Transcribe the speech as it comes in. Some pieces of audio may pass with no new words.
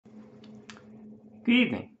Good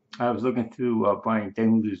evening. I was looking through Bryan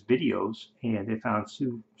Denlinger's videos, and I found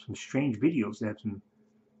some strange videos that have some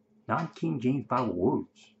non-King James Bible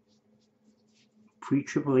words.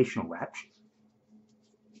 Pre-tribulational rapture.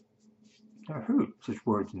 Never heard such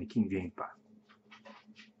words in the King James Bible.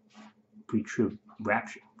 Pre-trib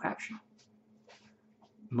rapture.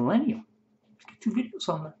 Millennium. Let's get two videos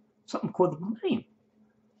on something called the Millennium.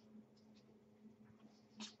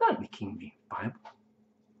 It's not in the King James Bible.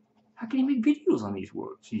 How can he make videos on these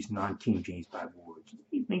words, these non-King James Bible words?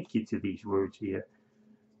 Let me link you to these words here.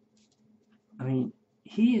 I mean,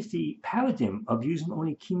 he is the paradigm of using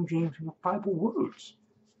only King James Bible words.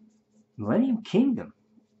 Millennium Kingdom.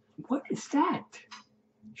 What is that?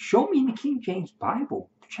 Show me in the King James Bible,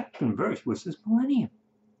 chapter and verse, where it says Millennium.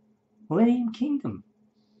 Millennium Kingdom.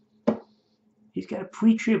 He's got a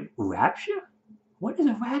pre-trib rapture? What is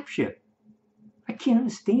a rapture? I can't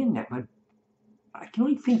understand that. I can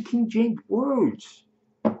only think King James words.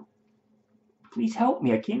 Please help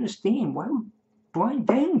me. I can't understand. Why would Bryan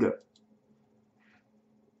Denlinger,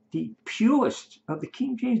 the purest of the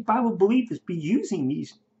King James Bible believers, be using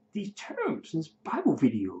these terms in his Bible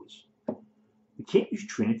videos? You can't use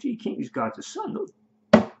Trinity. You can't use God the Son. Those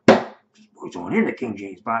words aren't in the King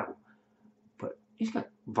James Bible. But he's got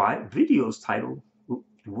videos titled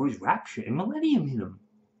the words rapture and millennium in them.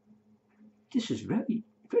 This is very,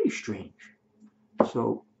 very strange.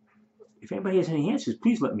 So, if anybody has any answers,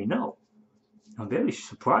 please let me know. I'm very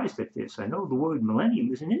surprised at this. I know the word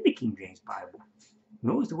millennium isn't in the King James Bible,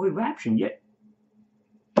 nor is the word rapture, yet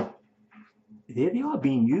there they are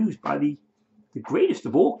being used by the greatest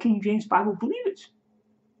of all King James Bible believers,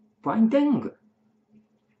 Bryan Denlinger.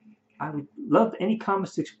 I would love any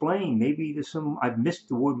comments to explain. Maybe there's I've missed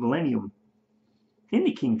the word millennium in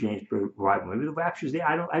the King James Bible. Maybe the rapture's there.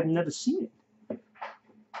 I've never seen it.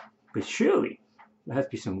 But surely there has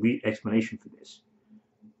to be some explanation for this,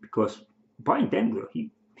 because Bryan Denlinger,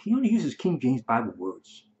 he only uses King James Bible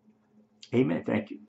words. Amen. Thank you.